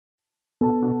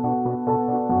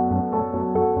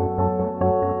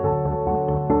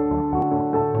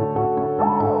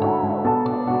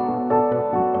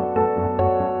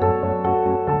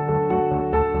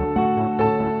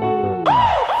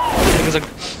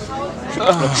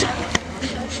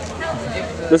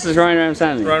This is Ryan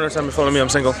Ramsamy. Ryan Ramsamy, follow me, I'm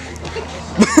single.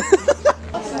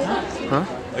 Huh?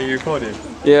 Are you recording?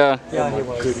 Yeah. Yeah, he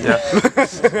was.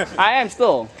 Yeah. I am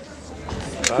still.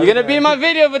 You're gonna be my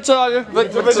video photographer.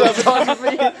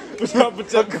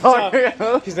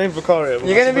 His name's Vicario.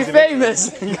 You're gonna be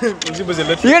famous. You're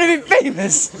gonna be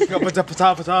famous.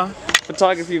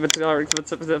 Photography, vitality.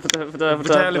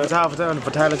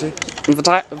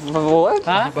 What?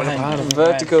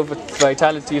 Vertical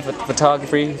vitality,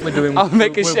 photography. We're doing. I'll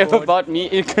make a show about me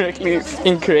incorrectly.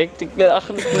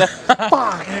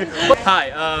 Hi,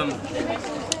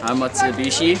 I'm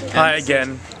Bishi. Hi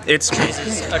again. It's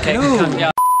Jesus. Okay.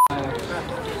 Yeah.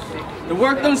 The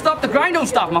work don't stop, the grind don't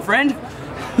stop, my friend.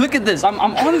 Look at this. I'm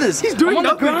on this. He's doing I'm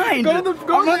on the grind. I'm on the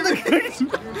grind.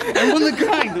 I'm on the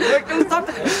grind. The work don't stop.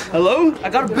 Hello? I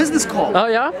got a business call. Oh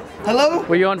yeah? Hello?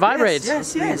 Were you on vibrate?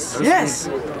 Yes.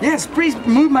 Please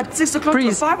move my 6 o'clock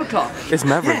to 5 o'clock. It's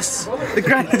Maverick. Yes. The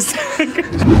grind is.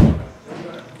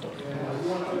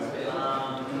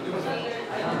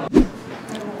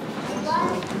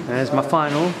 There's my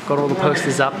final. Got all the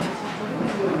posters up.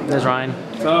 There's Ryan.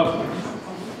 So,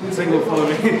 single follow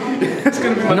me. It's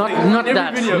gonna be Not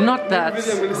that. Not that.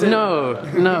 No.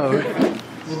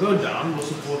 We'll go down. We'll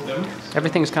support them.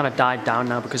 Everything's kind of died down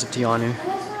now because of Tianu.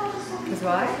 Because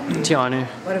why? Tianu.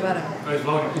 What about him? Oh, he's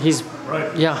vlogging. He's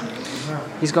right. Yeah.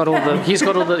 He's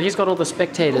got all the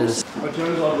spectators.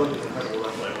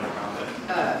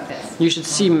 You should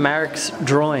see Marek's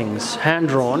drawings, hand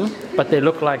drawn, but they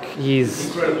look like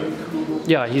he's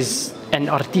an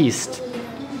artiste.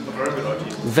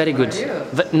 Very good.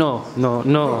 No.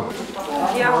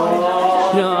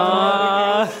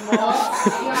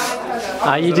 How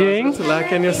are you doing?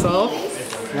 Like in yourself.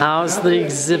 How's the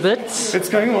exhibit? It's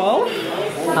going well.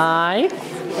 Hi.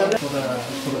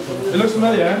 It looks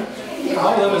familiar.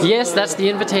 Yes, that's the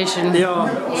invitation. Yeah,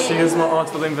 she is my art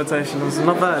for the invitation. It was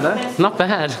not bad, eh? Not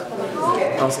bad.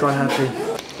 I was quite happy.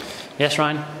 Yes,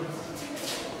 Ryan?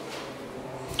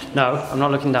 No, I'm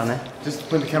not looking down there. Just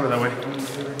point the camera that way.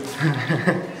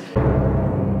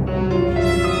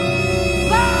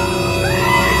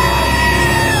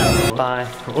 Bye.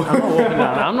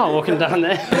 I'm not walking down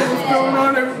there. What's going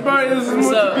on, everybody? This is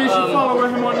Bishi. Follow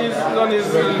him on his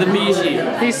The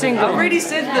Bishi. He's single. I already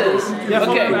said this. Yeah,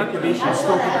 follow Okay. him at the Bishi.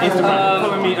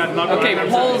 Follow me at not. Okay,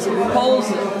 Paul's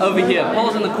over here.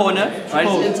 Paul's in the corner, right?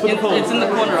 It's in the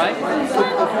corner, right?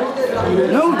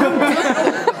 No,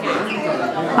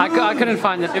 I couldn't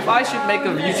find it. if I should make a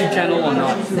YouTube channel or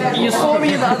not. You saw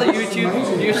me in the other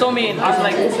YouTube. You saw me. I was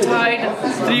like tied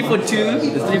 3 for 2.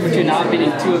 It's 3 for 2 now. I've been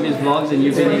in 2 of his vlogs, and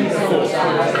you've been in 4.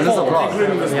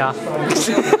 Yeah.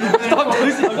 Stop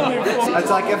losing off. It's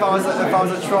like if I was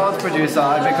a trance producer,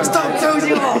 I'd make a Stop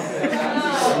losing off.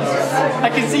 I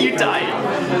can see you dying.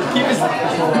 Keep it.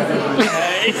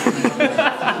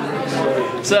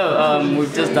 So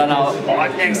we've just done our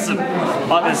art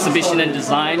exhibition and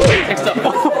design. Next up.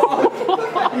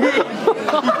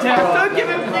 Don't give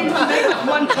him things to make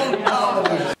one point.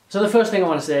 So the first thing I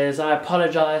want to say is I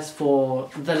apologize for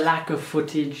the lack of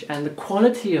footage and the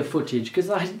quality of footage because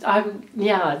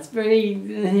it's very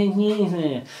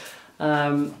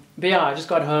but yeah, I just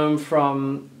got home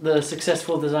from the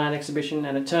successful design exhibition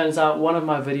and it turns out one of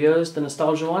my videos, the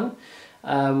nostalgia one,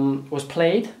 was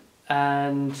played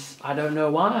and I don't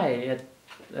know why.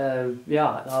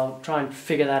 I'll try and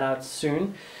figure that out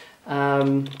soon.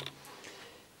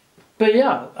 But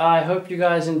yeah, I hope you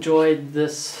guys enjoyed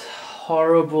this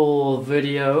horrible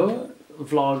video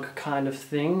vlog kind of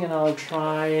thing, and I'll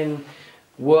try and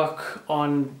work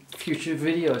on future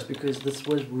videos because this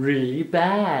was really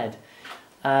bad.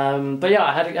 But yeah,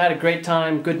 I had a great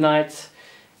time. Good night,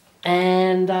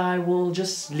 and I will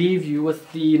just leave you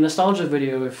with the nostalgia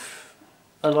video if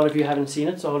a lot of you haven't seen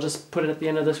it, so I'll just put it at the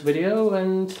end of this video,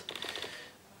 and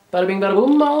bada bing bada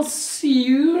boom, I'll see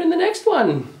you in the next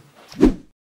one.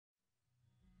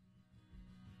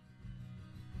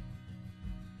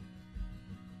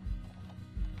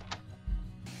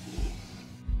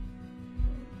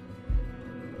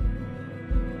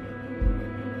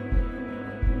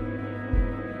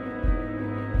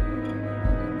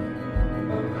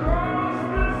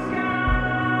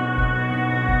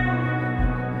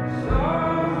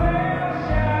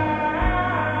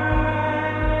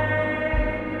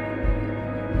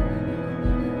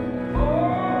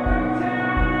 Oh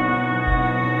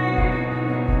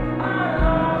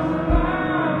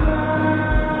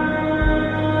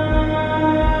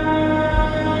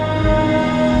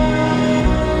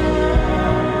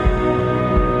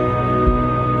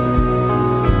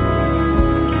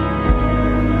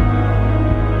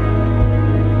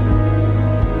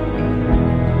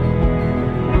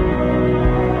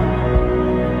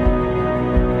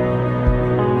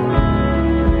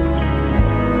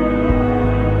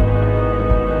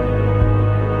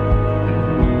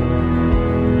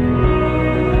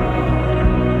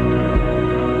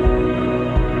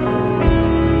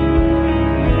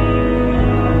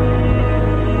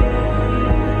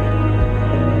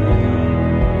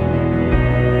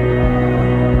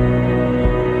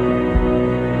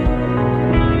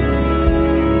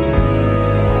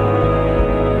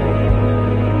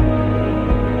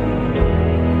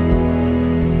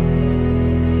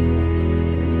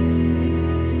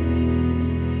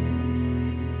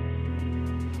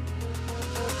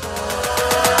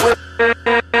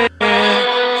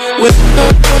with